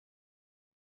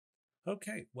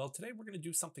Okay, well, today we're going to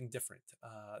do something different.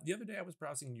 The other day I was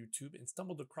browsing YouTube and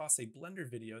stumbled across a Blender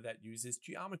video that uses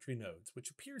geometry nodes, which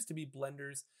appears to be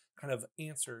Blender's kind of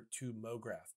answer to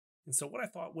Mograph. And so, what I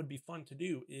thought would be fun to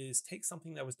do is take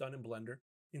something that was done in Blender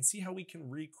and see how we can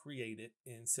recreate it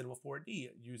in Cinema 4D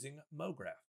using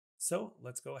Mograph. So,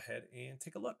 let's go ahead and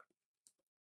take a look.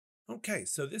 Okay,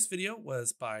 so this video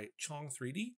was by Chong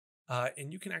 3D,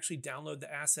 and you can actually download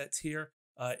the assets here.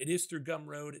 It is through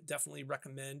Gumroad. Definitely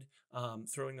recommend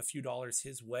throwing a few dollars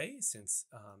his way, since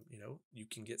you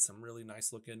can get some really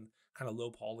nice looking kind of low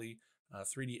poly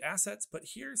 3D assets. But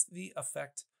here's the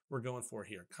effect we're going for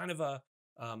here: kind of a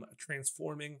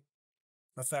transforming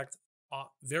effect,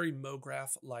 very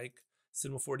MoGraph like,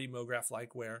 Cinema 4D MoGraph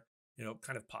like, where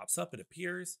kind of pops up, it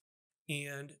appears,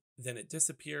 and then it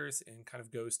disappears and kind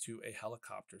of goes to a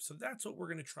helicopter. So that's what we're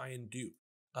going to try and do.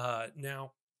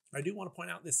 Now, I do want to point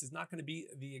out this is not going to be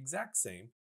the exact same.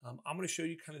 I'm going to show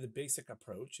you kind of the basic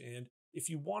approach, and if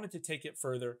you wanted to take it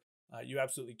further, you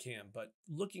absolutely can. But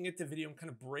looking at the video and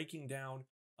kind of breaking down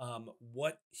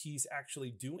what he's actually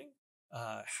doing,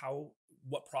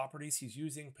 what properties he's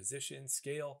using, position,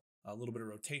 scale, a little bit of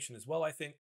rotation as well, I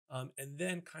think, and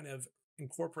then kind of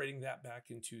incorporating that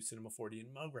back into Cinema 4D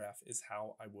and MoGraph is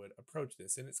how I would approach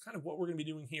this. And it's kind of what we're going to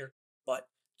be doing here, but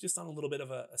just on a little bit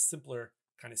of a simpler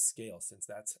kind of scale, since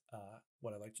that's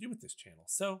what I like to do with this channel.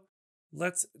 So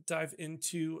let's dive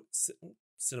into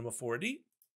Cinema 4D.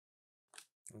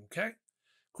 Okay,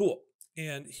 cool.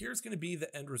 And here's going to be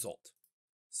the end result.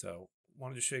 So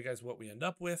wanted to show you guys what we end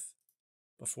up with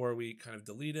before we kind of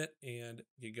delete it and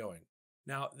get going.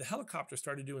 Now, the helicopter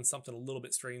started doing something a little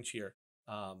bit strange here.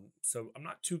 So I'm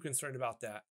not too concerned about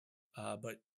that.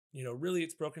 But, really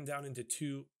it's broken down into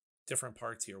two different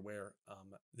parts here, where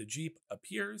the Jeep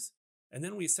appears, and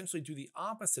then we essentially do the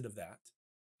opposite of that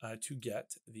to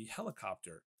get the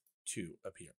helicopter to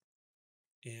appear.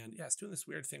 And yeah, it's doing this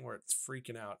weird thing where it's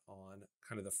freaking out on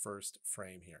kind of the first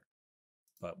frame here.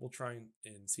 But we'll try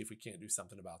and see if we can't do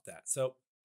something about that. So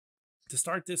to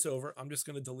start this over, I'm just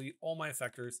going to delete all my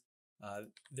effectors,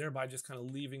 thereby just kind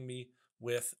of leaving me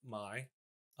with my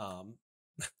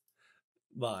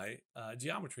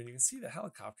geometry. And you can see the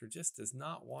helicopter just does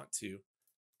not want to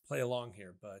play along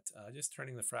here, but just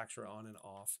turning the fracture on and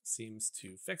off seems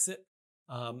to fix it.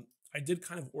 I did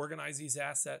kind of organize these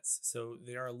assets, so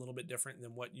they are a little bit different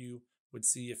than what you would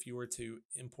see if you were to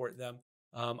import them.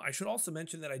 I should also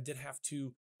mention that I did have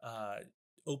to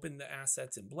open the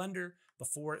assets in Blender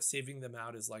before saving them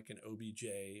out as like an OBJ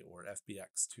or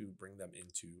FBX to bring them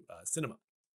into Cinema.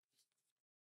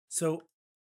 So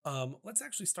let's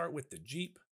actually start with the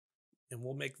Jeep, and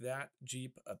we'll make that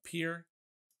Jeep appear.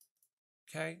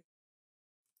 Okay.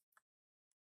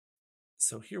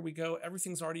 So here we go.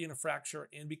 Everything's already in a fracture,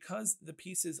 and because the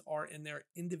pieces are in there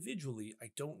individually,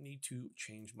 I don't need to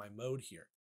change my mode here.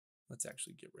 Let's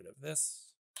actually get rid of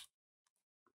this.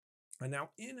 And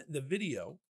now in the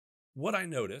video, what I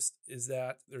noticed is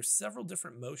that there's several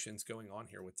different motions going on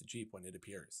here with the Jeep when it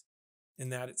appears, in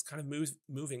that it's kind of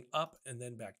moving up and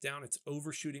then back down. It's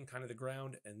overshooting kind of the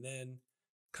ground and then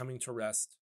coming to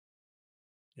rest,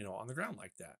 on the ground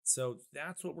like that. So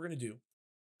that's what we're going to do.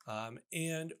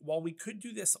 And while we could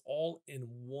do this all in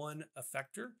one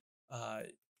effector,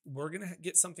 we're going to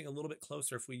get something a little bit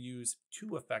closer if we use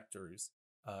two effectors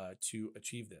to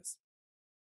achieve this.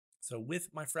 So with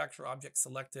my fracture object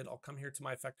selected, I'll come here to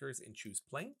my effectors and choose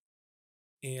plane.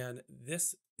 And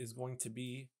this is going to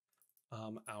be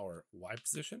our Y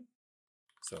position.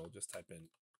 So we'll just type in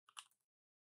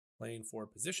plane for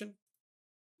position.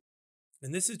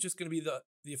 And this is just going to be the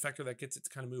effector that gets it to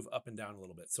kind of move up and down a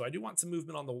little bit. So I do want some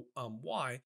movement on the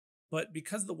Y, but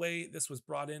because the way this was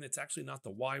brought in, it's actually not the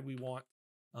Y we want.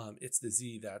 It's the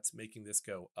Z that's making this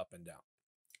go up and down.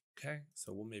 Okay,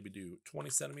 so we'll maybe do 20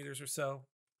 centimeters or so,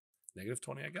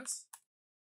 -20, I guess.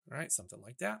 All right, something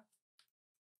like that.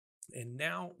 And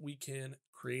now we can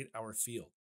create our field.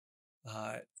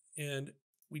 And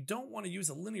we don't want to use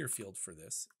a linear field for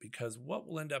this, because what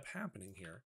will end up happening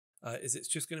here is it's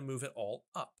just going to move it all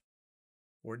up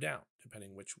or down,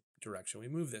 depending which direction we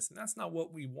move this. And that's not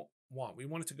what we want. We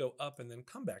want it to go up and then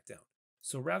come back down.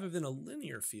 So rather than a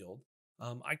linear field,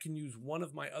 I can use one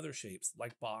of my other shapes,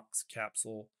 like box,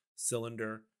 capsule,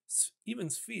 cylinder,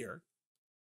 even sphere,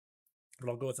 but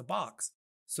I'll go with a box,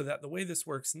 so that the way this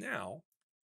works now,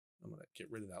 I'm going to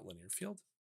get rid of that linear field,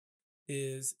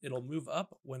 is it'll move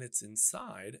up when it's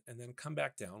inside and then come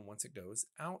back down once it goes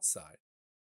outside.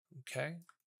 Okay.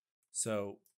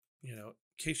 So, in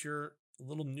case you're a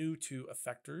little new to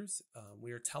effectors,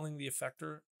 we are telling the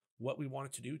effector what we want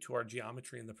it to do to our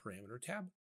geometry in the parameter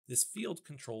tab. This field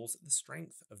controls the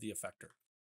strength of the effector.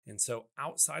 And so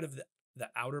outside of the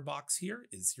outer box here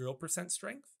is 0%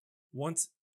 strength. Once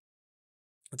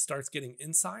it starts getting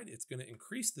inside, it's going to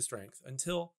increase the strength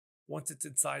until once it's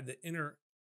inside the inner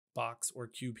box or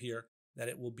cube here, that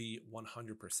it will be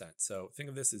 100%. So think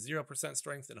of this as 0%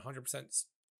 strength and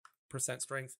 100%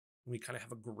 strength. And we kind of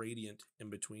have a gradient in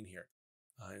between here.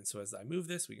 And so as I move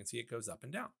this, we can see it goes up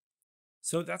and down.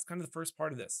 So that's kind of the first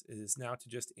part of this, is now to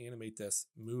just animate this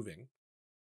moving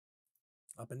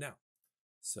up and down.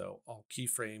 So I'll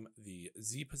keyframe the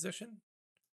Z position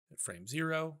at frame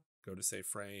 0, go to say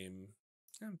frame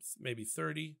maybe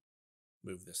 30,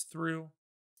 move this through,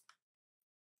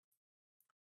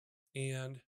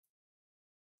 and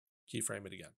keyframe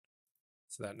it again.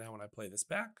 So that now when I play this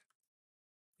back,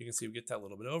 you can see we get that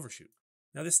little bit of overshoot.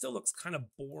 Now this still looks kind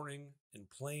of boring and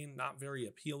plain, not very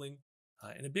appealing.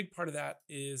 And a big part of that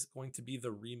is going to be the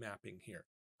remapping here,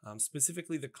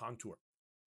 specifically the contour.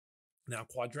 Now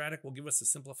quadratic will give us a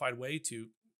simplified way to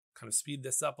kind of speed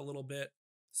this up a little bit,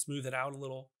 smooth it out a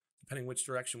little, depending which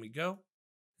direction we go.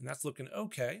 And that's looking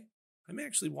okay. I may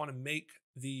actually want to make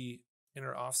the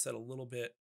inner offset a little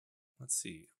bit, let's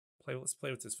see, let's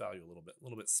play with this value a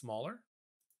little bit smaller.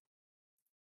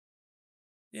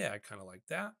 Yeah, I kind of like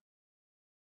that.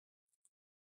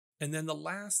 And then the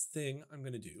last thing I'm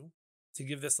going to do to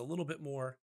give this a little bit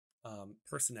more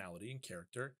personality and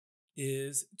character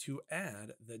is to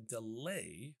add the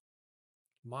delay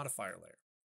modifier layer.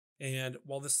 And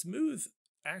while the smooth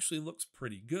actually looks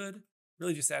pretty good,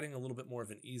 really just adding a little bit more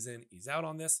of an ease in, ease out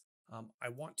on this, I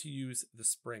want to use the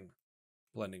spring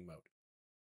blending mode.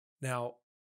 Now,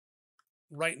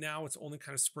 right now it's only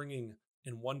kind of springing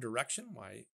in one direction,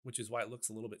 which is why it looks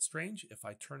a little bit strange. If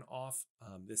I turn off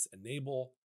this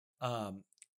enable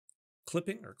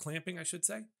clipping or clamping, I should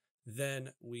say,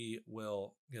 then we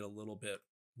will get a little bit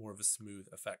more of a smooth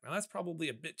effect. Now that's probably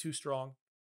a bit too strong,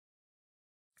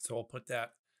 so I'll put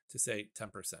that to say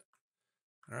 10%.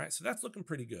 All right, so that's looking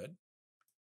pretty good.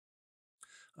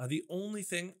 The only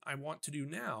thing I want to do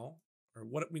now, or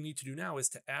what we need to do now, is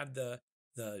to add the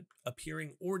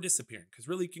appearing or disappearing, because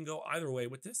really you can go either way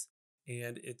with this,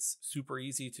 and it's super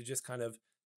easy to just kind of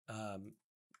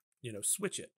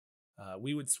switch it.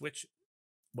 We would switch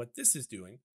what this is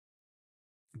doing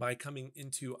by coming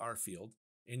into our field,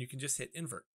 and you can just hit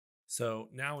invert. So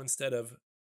now instead of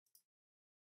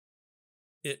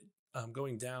it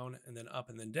going down and then up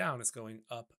and then down, it's going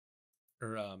up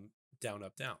or down,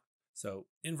 up, down. So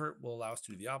invert will allow us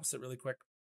to do the opposite really quick.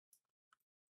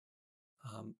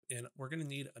 And we're going to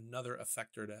need another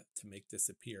effector to make this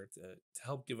appear, to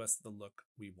help give us the look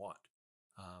we want.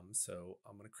 So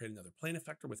I'm going to create another plane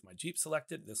effector with my Jeep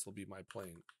selected. This will be my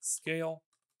plane scale.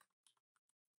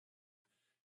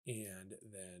 And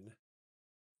then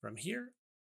from here,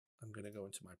 I'm going to go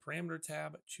into my parameter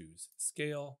tab, choose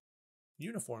scale,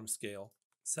 uniform scale,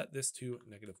 set this to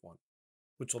 -1,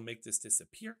 which will make this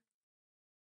disappear.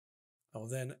 I will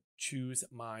then choose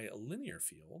my linear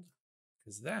field,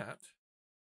 because that,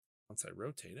 once I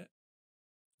rotate it,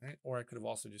 right, or I could have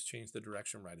also just changed the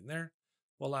direction right in there,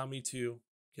 will allow me to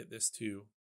get this to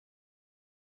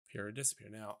appear or disappear.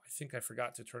 Now, I think I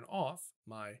forgot to turn off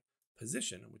my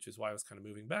position, which is why I was kind of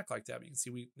moving back like that. But you can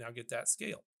see we now get that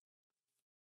scale.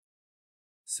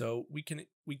 So we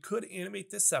could animate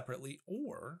this separately,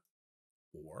 or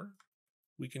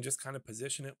we can just kind of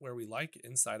position it where we like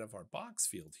inside of our box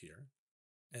field here,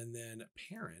 and then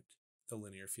parent the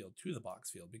linear field to the box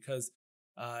field, because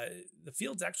the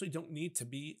fields actually don't need to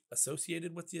be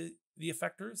associated with the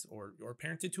effectors or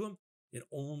parented to them. It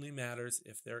only matters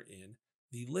if they're in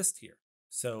the list here.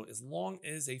 So as long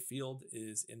as a field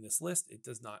is in this list, it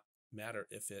does not matter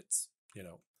if it's,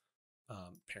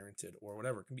 parented or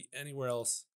whatever. It can be anywhere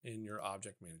else in your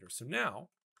object manager. So now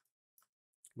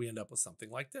we end up with something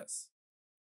like this,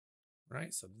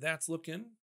 right? So that's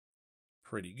looking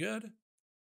pretty good.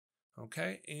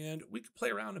 Okay, and we could play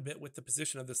around a bit with the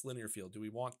position of this linear field. Do we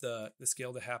want the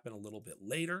scale to happen a little bit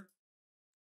later?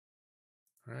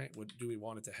 All right, do we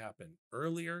want it to happen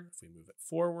earlier if we move it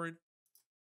forward?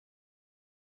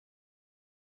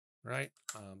 Right,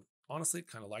 honestly,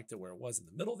 kind of liked it where it was in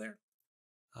the middle there.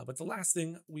 But the last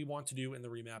thing we want to do in the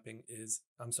remapping is,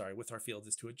 with our fields,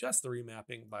 is to adjust the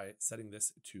remapping by setting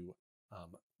this to,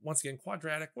 once again,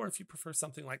 quadratic, or if you prefer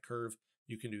something like curve,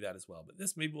 you can do that as well. But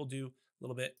this maybe we'll do a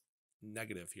little bit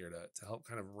negative here to help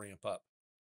kind of ramp up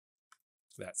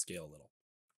that scale a little.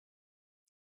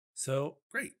 So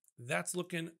great, that's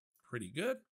looking pretty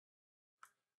good.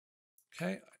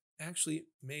 Okay, I actually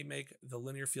may make the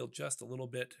linear field just a little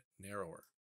bit narrower.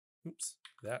 Oops,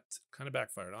 that kind of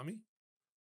backfired on me.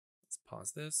 Let's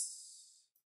pause this.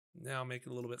 Now make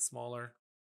it a little bit smaller.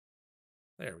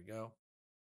 There we go.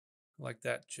 like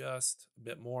that just a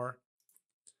bit more.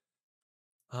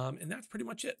 And that's pretty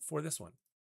much it for this one.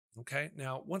 Okay,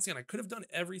 now once again, I could have done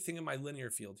everything in my linear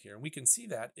field here, and we can see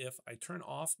that if I turn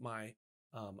off my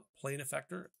plane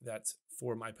effector that's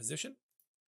for my position,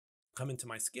 come into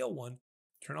my scale one,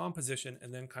 turn on position,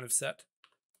 and then kind of set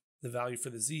the value for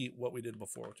the Z, what we did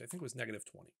before, which I think was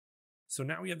 -20. So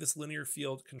now we have this linear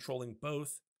field controlling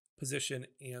both position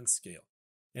and scale.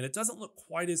 And it doesn't look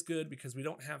quite as good because we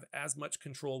don't have as much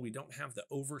control. We don't have the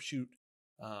overshoot.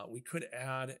 We could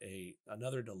add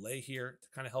another delay here to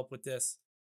kind of help with this.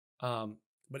 But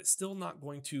it's still not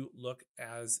going to look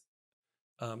as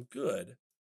good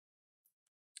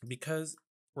because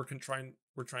we're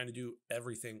trying to do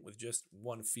everything with just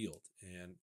one field.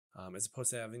 And as opposed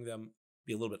to having them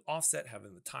be a little bit offset,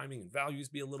 having the timing and values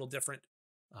be a little different.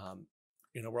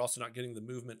 We're also not getting the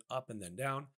movement up and then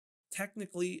down.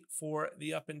 Technically, for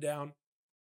the up and down,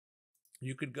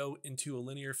 you could go into a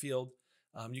linear field.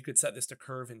 You could set this to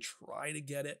curve and try to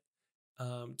get it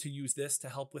to use this to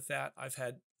help with that. I've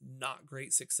had not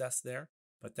great success there,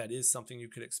 but that is something you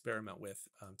could experiment with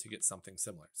to get something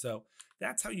similar. So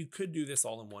that's how you could do this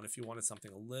all in one if you wanted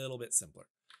something a little bit simpler.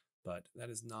 But that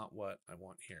is not what I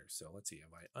want here. So let's see,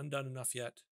 have I undone enough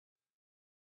yet?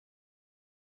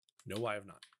 No, I have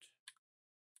not.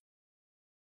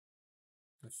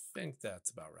 I think that's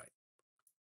about right.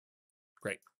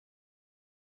 Great.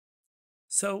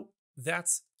 So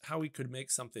that's how we could make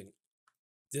something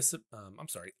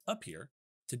up here.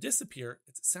 To disappear,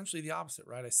 it's essentially the opposite,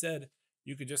 right? I said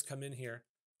you could just come in here,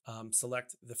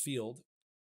 select the field,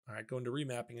 all right, go into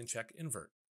remapping and check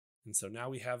invert. And so now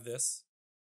we have this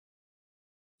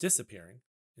disappearing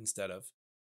instead of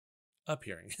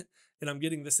appearing. And I'm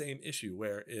getting the same issue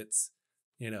where it's,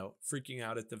 freaking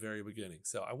out at the very beginning.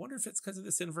 So I wonder if it's because of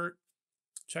this invert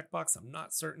checkbox. I'm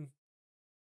not certain.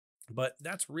 But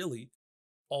that's really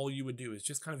all you would do is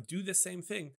just kind of do the same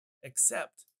thing,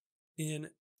 except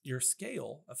in your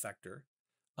scale effector,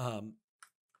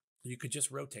 you could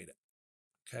just rotate it.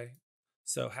 Okay.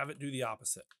 So have it do the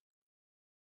opposite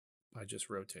by just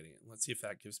rotating it. Let's see if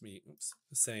that gives me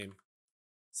the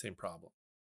same problem.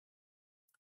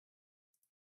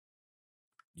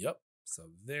 Yep.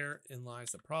 So therein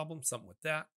lies the problem, something with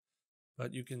that.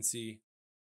 But you can see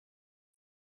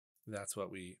that's what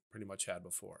we pretty much had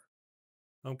before.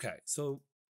 Okay, so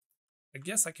I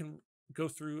guess I can go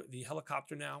through the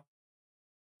helicopter now.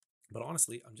 But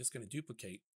honestly, I'm just going to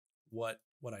duplicate what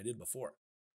I did before.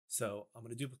 So I'm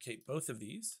going to duplicate both of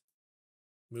these,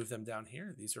 move them down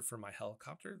here. These are for my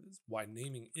helicopter. This is why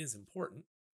naming is important.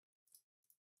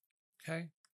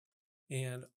 Okay,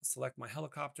 and select my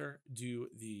helicopter, do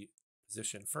the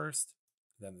position first,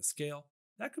 then the scale.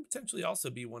 That could potentially also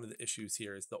be one of the issues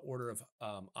here is the order of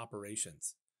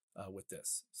operations with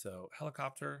this. So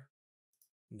helicopter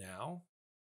now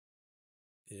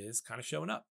is kind of showing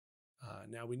up.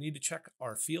 Now we need to check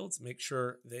our fields, make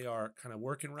sure they are kind of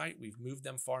working right. We've moved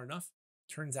them far enough.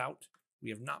 Turns out we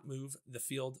have not moved the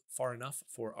field far enough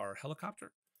for our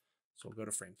helicopter. So we'll go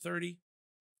to frame 30,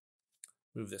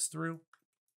 move this through,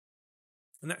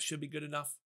 and that should be good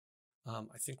enough.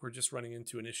 I think we're just running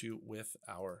into an issue with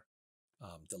our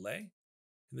delay.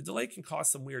 And the delay can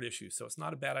cause some weird issues. So it's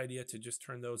not a bad idea to just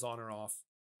turn those on or off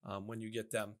when you get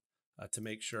them to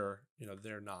make sure,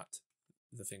 they're not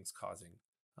the things causing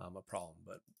a problem.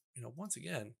 But, once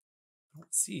again, I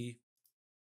don't see,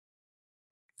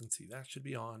 let's see, that should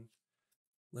be on.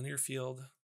 Linear field,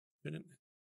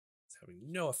 it's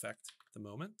having no effect at the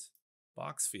moment.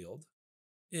 Box field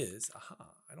is,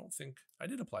 I don't think I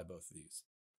did apply both of these.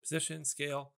 Position,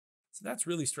 scale. So that's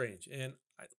really strange. And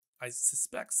I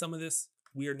suspect some of this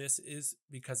weirdness is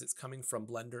because it's coming from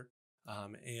Blender.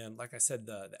 And like I said,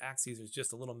 the axes is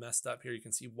just a little messed up here. You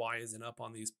can see Y isn't up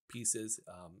on these pieces.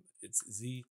 It's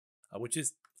Z, which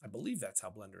is, I believe that's how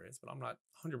Blender is, but I'm not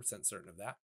 100% certain of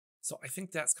that. So I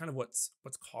think that's kind of what's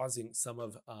causing some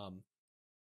of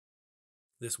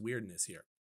this weirdness here.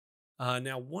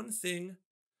 Now, one thing,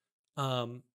 I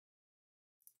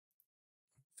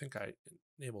think I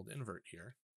enabled invert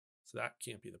here, so that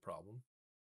can't be the problem.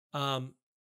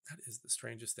 That is the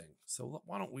strangest thing. So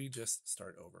why don't we just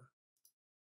start over?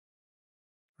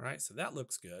 All right, so that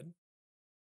looks good.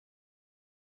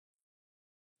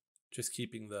 Just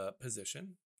keeping the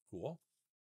position, cool.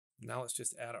 Now let's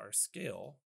just add our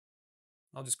scale.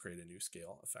 I'll just create a new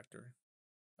scale effector,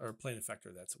 or plane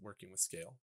effector that's working with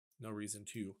scale. No reason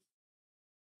to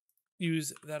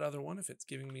use that other one if it's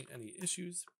giving me any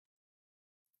issues.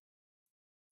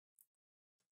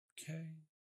 Okay,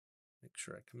 make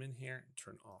sure I come in here and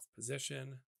turn off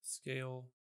position, scale,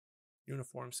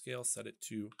 uniform scale, set it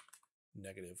to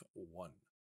 -1.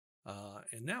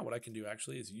 And now what I can do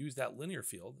actually is use that linear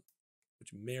field,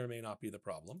 which may or may not be the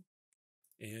problem,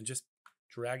 and just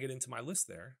drag it into my list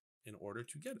there in order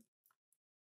to get it.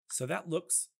 So that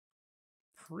looks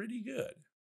pretty good.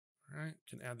 All right,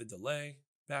 can add the delay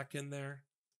back in there.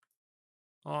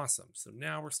 Awesome. So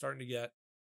now we're starting to get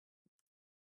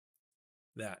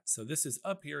that. So this is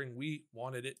up here and we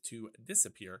wanted it to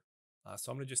disappear.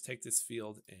 So I'm going to just take this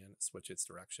field and switch its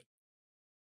direction.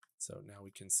 So now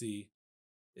we can see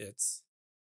it's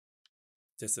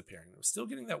disappearing. We're still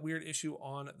getting that weird issue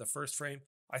on the first frame.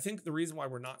 I think the reason why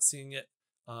we're not seeing it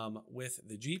with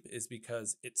the Jeep is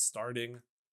because it's starting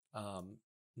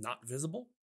not visible.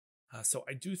 So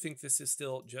I do think this is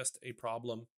still just a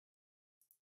problem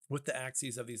with the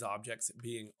axes of these objects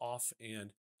being off,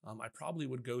 and I probably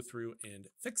would go through and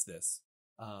fix this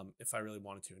if I really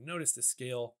wanted to. Notice the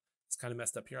scale is kind of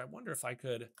messed up here. I wonder if I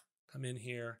could come in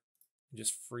here and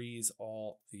just freeze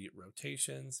all the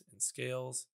rotations and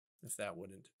scales, if that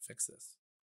wouldn't fix this.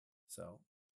 So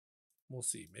we'll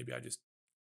see. Maybe I just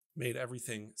made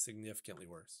everything significantly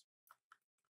worse.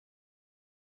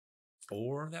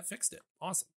 Or that fixed it.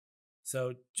 Awesome.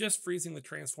 So just freezing the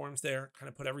transforms there, kind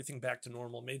of put everything back to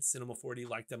normal, made Cinema 4D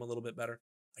like them a little bit better.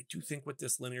 I do think with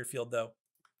this linear field though,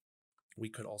 we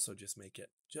could also just make it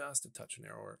just a touch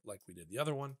narrower like we did the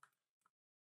other one.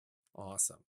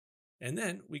 Awesome. And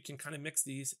then we can kind of mix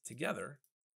these together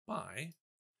by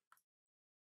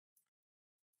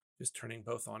just turning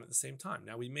both on at the same time.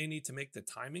 Now we may need to make the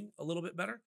timing a little bit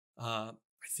better. I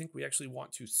think we actually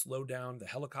want to slow down the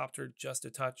helicopter just a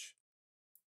touch.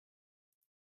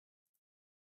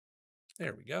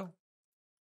 There we go.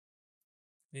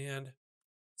 And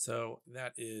so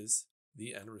that is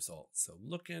the end result. So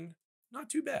looking not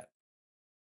too bad.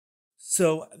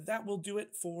 So that will do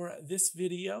it for this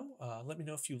video. Let me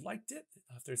know if you liked it.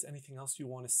 If there's anything else you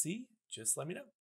want to see, just let me know.